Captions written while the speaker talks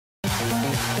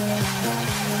Hey,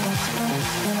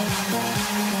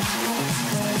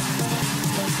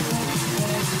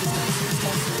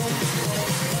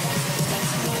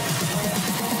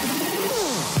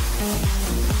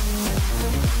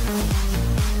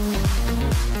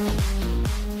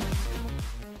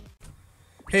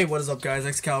 what is up guys,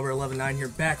 Excalibur119 here,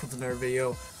 back with another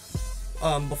video.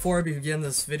 Before I begin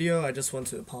this video, I just want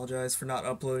to apologize for not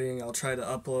uploading. I'll try to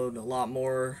upload a lot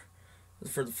more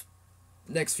for the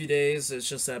next few days. It's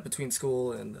just that between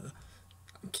school and,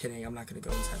 I'm kidding, I'm not going to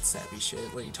go into that sappy shit.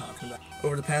 What are you talking about?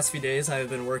 Over the past few days, I have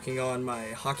been working on my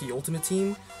hockey ultimate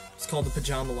team. It's called the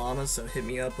Pajama Llamas, so hit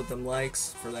me up with them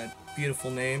likes for that beautiful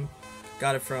name.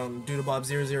 Got it from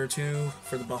Doodlebob002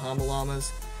 for the Bahama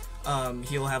Llamas.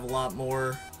 He'll have a lot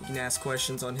more. You can ask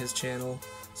questions on his channel,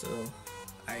 so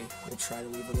I will try to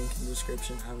leave a link in the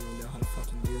description. I don't even know how to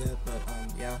fucking do that, but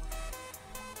yeah.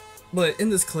 But in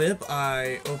this clip,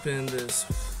 I opened this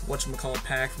whatchamacallit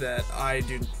pack that I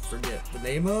do forget the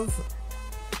name of.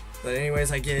 But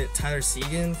anyways, I get Tyler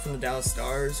Seguin from the Dallas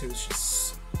Stars, who's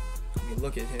just, I mean,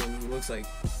 look at him. He looks like,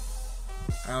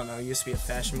 I don't know, he used to be a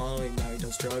fashion model, and now he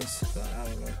does drugs, but I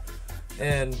don't know.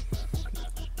 And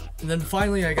then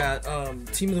finally I got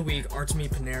Team of the Week, Artemi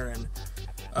Panarin,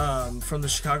 from the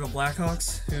Chicago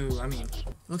Blackhawks, who, I mean,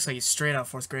 looks like he's straight out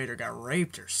 4th grade or got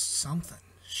raped or something.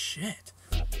 Shit.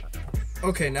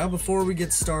 Okay, now before we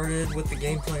get started with the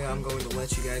gameplay, I'm going to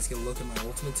let you guys get a look at my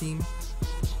ultimate team.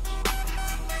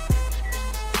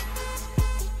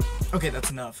 Okay,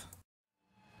 that's enough.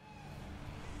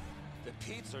 The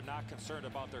Petes are not concerned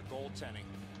about their goaltending.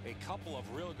 A couple of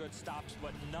real good stops,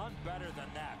 but none better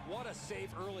than that. What a save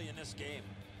early in this game.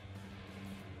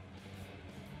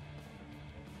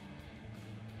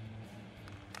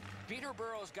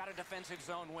 Peterborough's got a defensive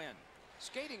zone win.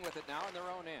 Skating with it now in their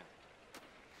own end.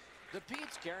 The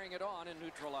Petes carrying it on in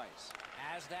neutral ice.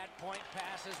 As that point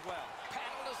pass as well.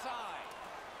 Paddled aside.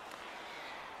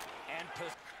 And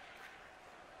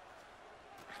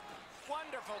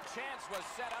wonderful chance was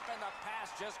set up and the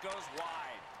pass just goes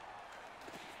wide.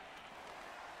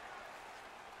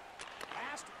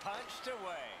 Pass punched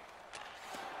away.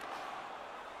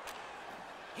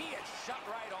 He is shut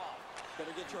right off.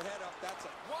 Better get your head up. That's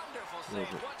a wonderful save.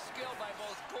 What skill by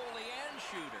both goalie and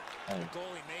shooter. The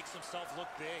goalie makes himself look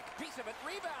big. Piece of it.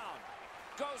 Rebound.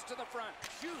 Goes to the front.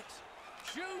 Shoots.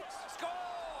 Shoots.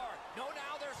 Score. No,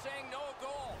 now they're saying no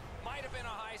goal. Might have been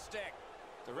a high stick.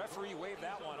 The referee waved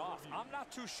that one off. I'm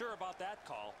not too sure about that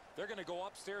call. They're going to go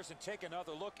upstairs and take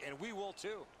another look, and we will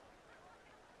too.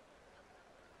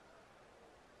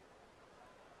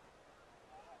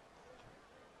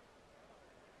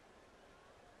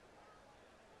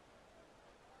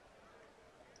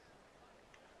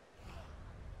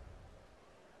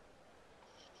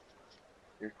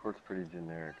 Your court's pretty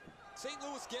generic. St.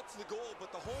 Louis gets the goal, but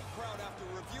the home crowd, after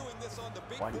reviewing this on the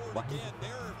big board again,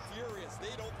 they're furious. They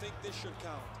don't think this should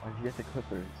count. Why'd you get the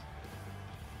Clippers?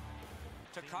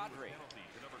 To Kadri.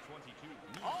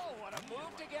 Oh, what a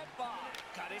move to get by.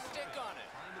 Got his stick on it.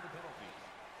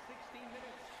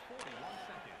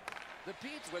 The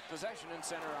Petes with possession in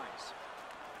center ice.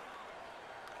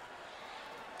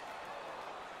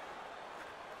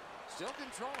 Still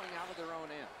controlling out of their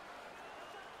own end.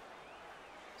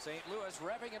 St. Louis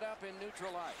revving it up in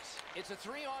neutral ice. It's a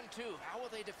 3-on-2. How will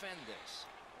they defend this?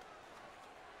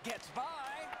 Gets by.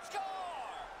 Score!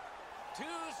 2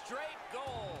 straight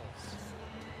goals.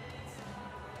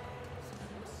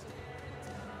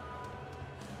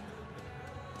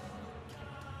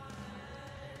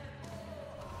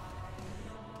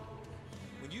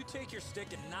 When you take your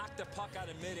stick and knock the puck out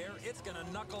of midair, it's going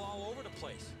to knuckle all over the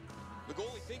place. The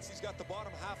goalie thinks he's got the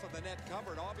bottom half of the net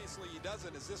covered. Obviously he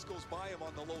doesn't, as this goes by him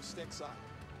on the low stick side.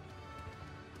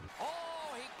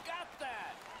 Oh, he got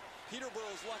that.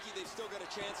 Peterborough's lucky they've still got a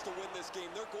chance to win this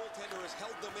game. Their goaltender has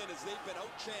held them in as they've been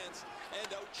outchanced and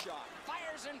outshot.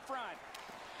 Fires in front.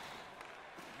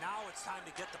 Now it's time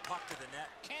to get the puck to the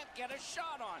net. Can't get a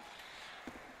shot on.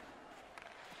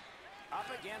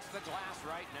 Up against the glass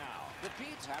right now. The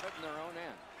Petes have it in their own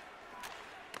end.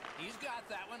 He's got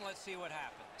that one. Let's see what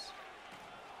happens.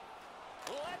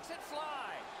 Lets it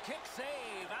fly. Kick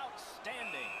save.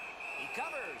 Outstanding. He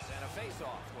covers, and a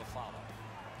face-off will follow.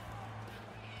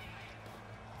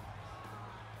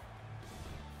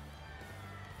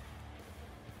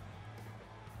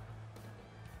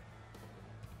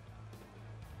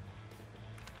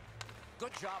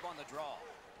 Good job on the draw.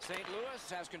 St. Louis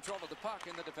has control of the puck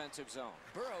in the defensive zone.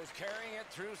 Burrow's carrying it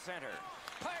through center.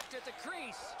 Parked at the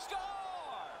crease.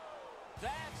 Score!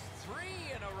 That's 3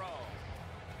 in a row.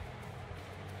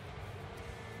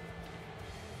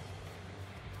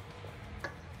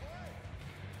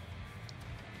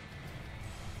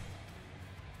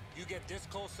 You get this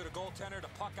close to the goaltender,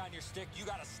 the puck on your stick, you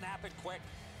got to snap it quick.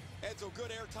 And so good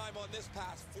airtime on this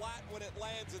pass. Flat when it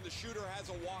lands, and the shooter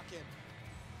has a walk-in.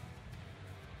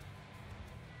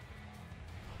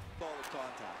 Solid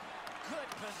contact. Good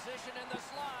position in the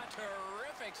slot.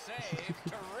 Terrific save.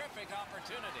 Terrific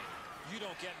opportunity. You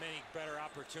don't get many better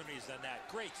opportunities than that.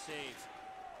 Great save.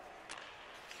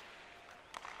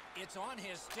 It's on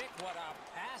his stick. What a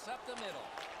pass up the middle.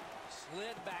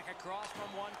 Slid back across from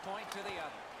one point to the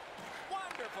other.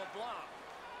 Wonderful block.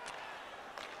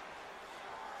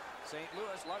 St.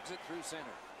 Louis lugs it through center.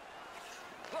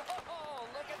 Oh,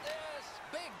 look at this.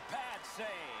 Big pad save.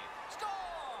 Score!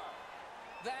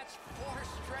 That's 4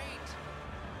 straight.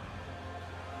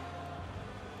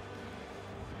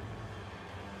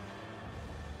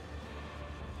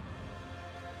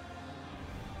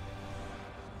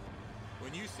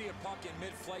 When you see a puck in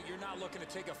mid-flight, you're not looking to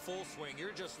take a full swing.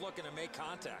 You're just looking to make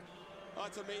contact.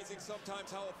 It's amazing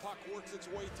sometimes how a puck works its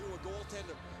way through a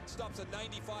goaltender. Stops a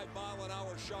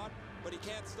 95-mile-an-hour shot, but he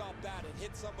can't stop that. It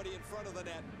hits somebody in front of the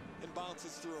net and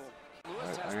bounces through him.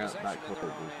 Lewis has possession in their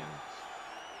own end.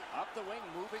 Up the wing,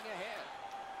 moving ahead.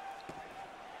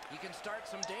 He can start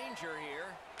some danger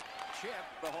here. Chip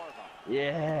Bahorva.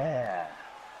 Yeah.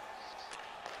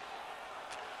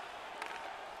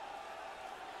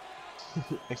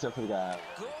 Except for the guy.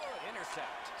 Good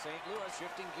intercept. St. Louis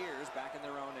shifting gears back in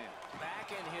their own end.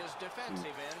 Back in his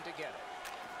defensive end to get it.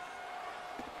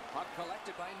 Puck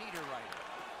collected by Niederreiter.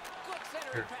 Good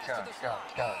center pass to the slot.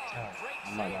 Great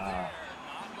save there.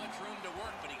 Not much room to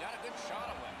work, but he got a good shot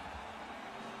away.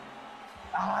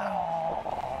 I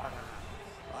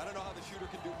don't know how the shooter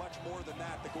can do much more than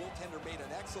that. The goaltender made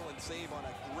an excellent save on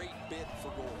a great bid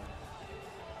for goal.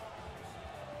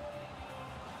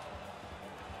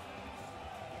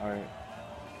 All right.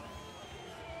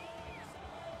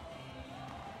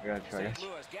 I gotta try St. this.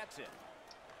 Louis gets it.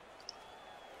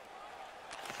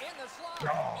 In the slot.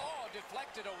 Oh,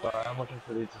 deflected away. Sorry, I'm looking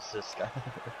for these assists, guys.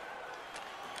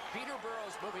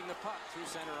 Peterborough's moving the puck through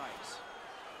center ice.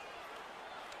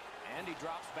 And he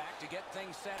drops back to get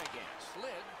things set again.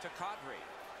 Slid to Kadri.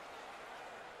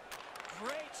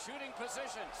 Great shooting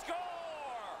position.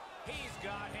 Score! He's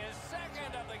got his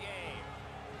second of the game.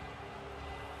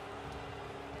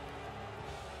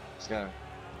 Let's go.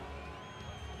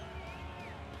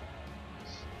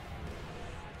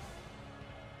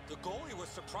 The goalie was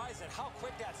surprised at how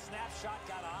quick that snapshot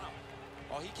got on him.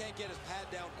 Oh, he can't get his pad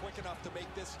down quick enough to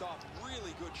make this stop.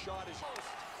 Really good shot.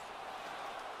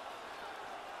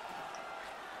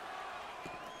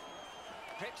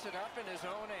 Picks it up in his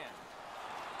own end.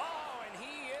 Oh, and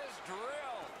he is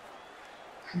drilled.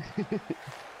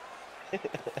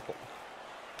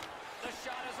 The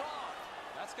shot is off.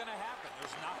 That's going to happen.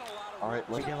 There's not a lot of All right,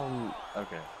 look at him.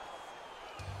 Okay.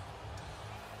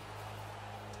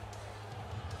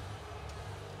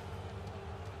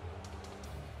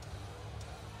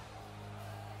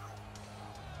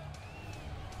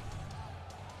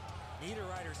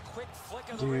 Niederreiter's quick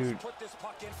flick of the wrist put this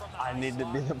puck in from the I need to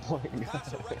be the point guard.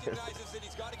 Passer recognizes that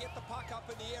he's got to get the puck up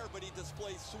in the air, but he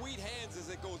displays sweet hands as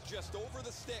it goes just over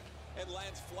the stick and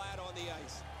lands flat on the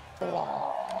ice.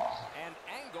 And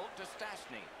angled to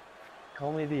Stastny.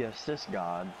 Call me the assist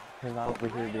god, because I'm over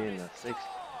here being the sixth.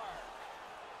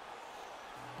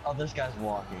 Oh, this guy's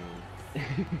walking.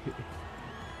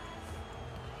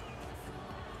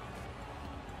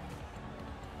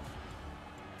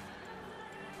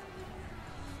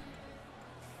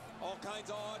 All kinds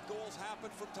of odd goals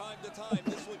happen from time to time.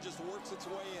 This one just works its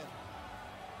way in.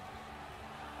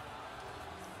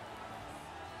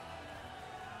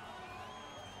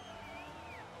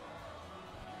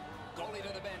 Goalie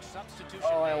to the bench, substitution.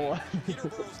 Oh, I won.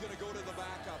 Peterborough's going to go to the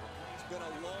backup. It's been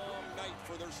a long night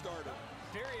for their starter.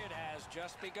 Period has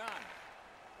just begun.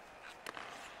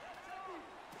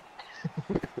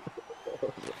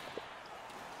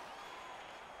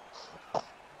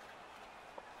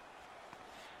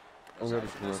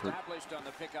 Possession established on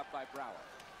the pickup by Brouwer.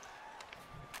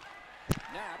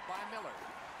 Nap by Miller.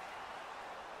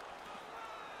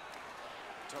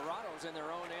 Toronto's in their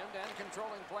own end and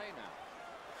controlling play now.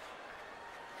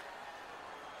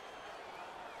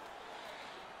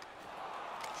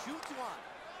 Shoots one.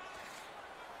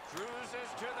 Cruises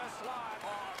to the slot.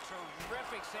 Oh,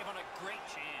 terrific save on a great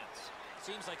chance.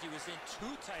 Seems like he was in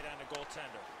too tight on the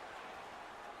goaltender.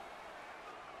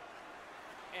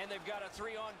 And they've got a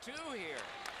 3-on-2 here.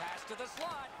 Pass to the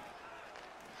slot.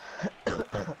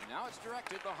 Now it's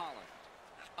directed to Holland.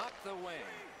 Up the wing.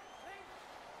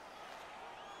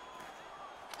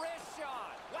 Wrist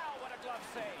shot. Wow, what a glove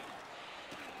save.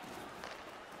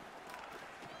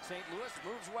 St. Louis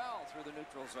moves well through the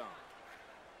neutral zone.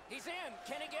 He's in.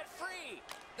 Can he get free?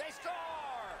 They score!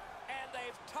 And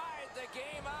they've tied the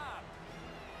game up.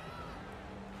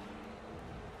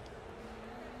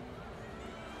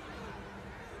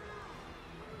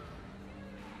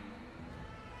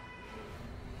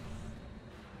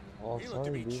 Oh, He looked to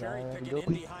sorry, be dude. cherry-picking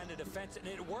in behind the defense, and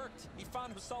it worked. He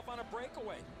found himself on a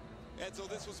breakaway. And so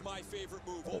this was my favorite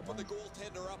move. Open the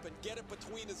goaltender up and get it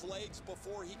between his legs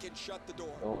before he can shut the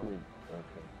door. Okay.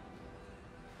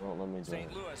 Well, let me do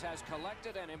St. it. Louis has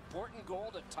collected an important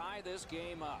goal to tie this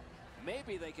game up.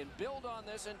 Maybe they can build on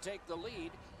this and take the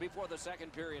lead before the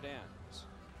second period ends.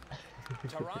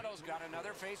 Toronto's got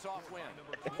another face-off win.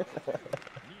 Look at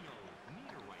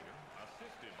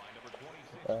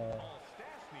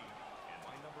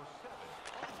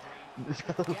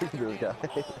this guy.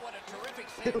 Oh, what a terrific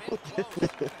save in close.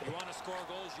 You want to score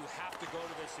goals, you have to go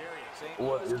to this area. St.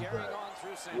 What Louis is carrying that? on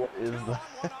through center. What is Two-on-one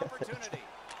that? opportunity.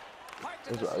 Parked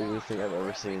in That's the the ugliest slot. thing I've ever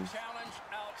Terrific seen. challenge,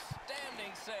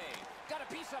 outstanding save. Got a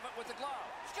piece of it with the glove.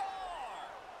 Score!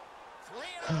 3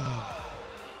 in a row.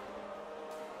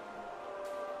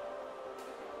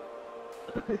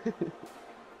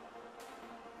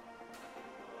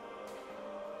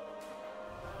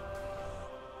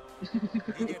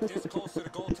 You get this close to the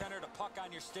goaltender, the puck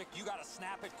on your stick, you got to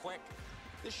snap it quick.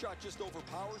 This shot just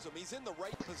overpowers him. He's in the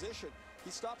right position.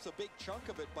 He stops a big chunk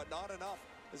of it, but not enough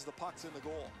as the puck's in the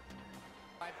goal.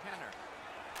 By Penner.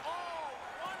 Oh,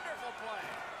 wonderful play.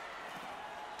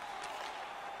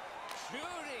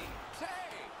 Shooting.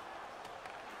 Save.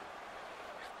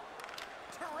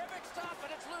 Terrific stop,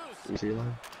 and it's loose. You see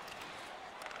that?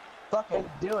 Fucking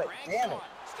do it, Ranks damn it. on.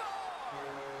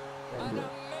 Score! An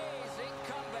amazing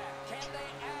comeback. Can they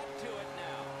add to it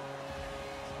now?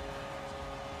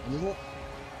 Isn't it?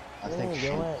 I think Down so.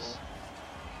 in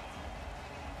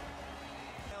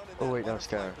Oh, that wait, no, butterfly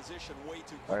Sky. position way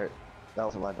too quick. Alright, that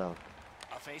was my down.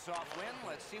 A face-off win.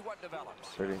 Let's see what develops.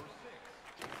 30.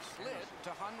 Slid to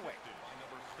Hunwick.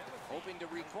 Hoping to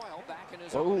recoil back in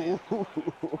his own end.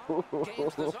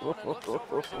 Gains the zone and looks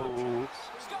over his own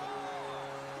shots. Score!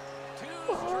 2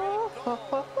 straight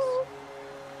goals.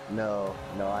 No,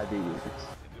 I beat you.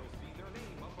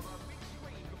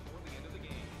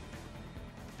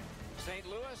 St.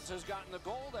 Louis has gotten the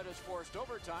goal that has forced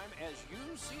overtime. As you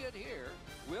see it here,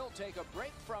 we'll take a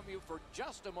break from you for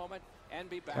just a moment and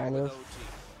be back Kind with of. OT.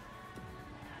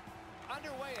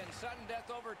 Underway in sudden death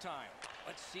overtime.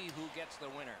 Let's see who gets the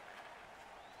winner.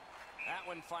 That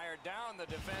one fired down. The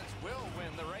defense will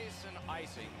win the race, and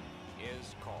icing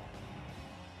is called.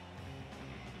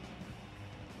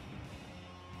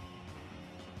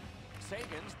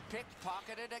 Sagan's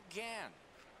pickpocketed again.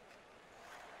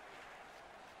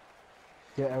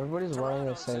 Yeah, everybody's wearing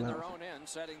the Toronto's same in their outfit. own end,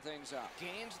 setting things up.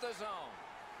 Gains the zone.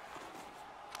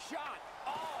 Shot.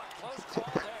 Oh, a close call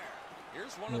there.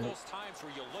 Here's one of those times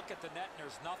where you look at the net and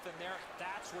there's nothing there.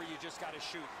 That's where you just got to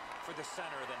shoot for the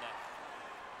center of the net.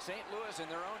 St. Louis in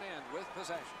their own end with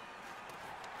possession.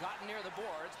 Gotten near the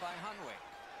boards by Hunwick.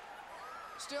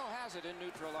 Still has it in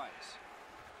neutral ice.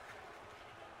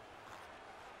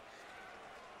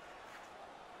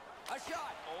 A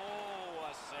shot. Oh,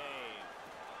 a save.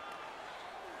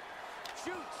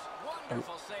 Shoots.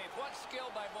 Wonderful save. What skill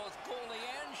by both goalie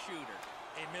and shooter.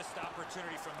 A missed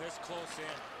opportunity from this close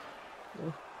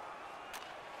in.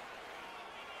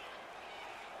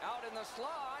 Out in the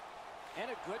slot. And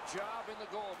a good job in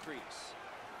the goal crease.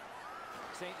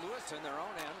 St. Louis in their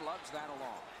own end lugs that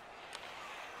along.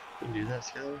 You can do that,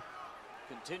 Skyler?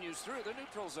 Continues through the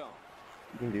neutral zone.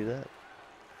 You can do that?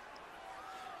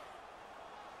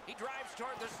 He drives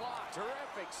toward the slot.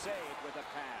 Terrific save with a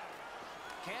pad.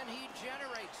 Can he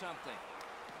generate something?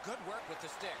 Good work with the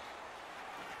stick.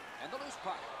 And the loose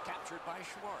puck captured by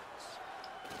Schwartz.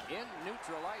 In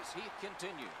neutral ice, he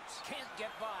continues. Can't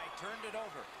get by, turned it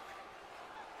over.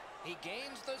 He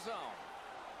gains the zone.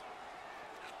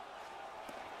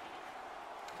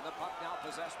 And the puck now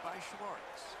possessed by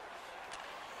Schwartz.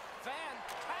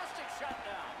 Fantastic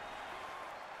shutdown.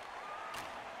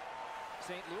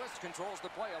 St. Louis controls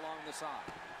the play along the side.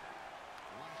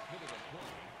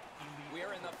 We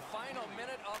are in the final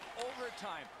minute of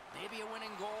overtime. Maybe a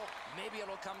winning goal. Maybe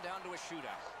it'll come down to a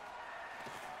shootout.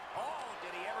 Oh,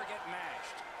 did he ever get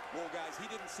mashed? Well, guys, he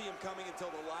didn't see him coming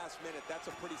until the last minute. That's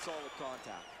a pretty solid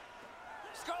contact.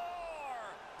 Score!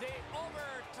 The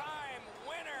overtime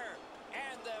winner.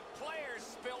 And the players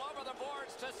spill over the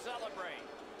boards to celebrate.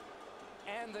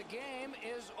 And the game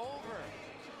is over.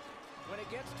 When it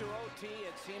gets to OT,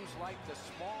 it seems like the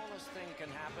smallest thing can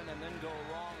happen and then go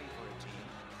wrong for a team.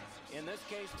 In this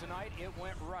case tonight, it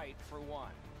went right for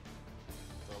one.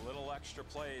 The little extra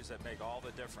plays that make all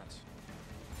the difference.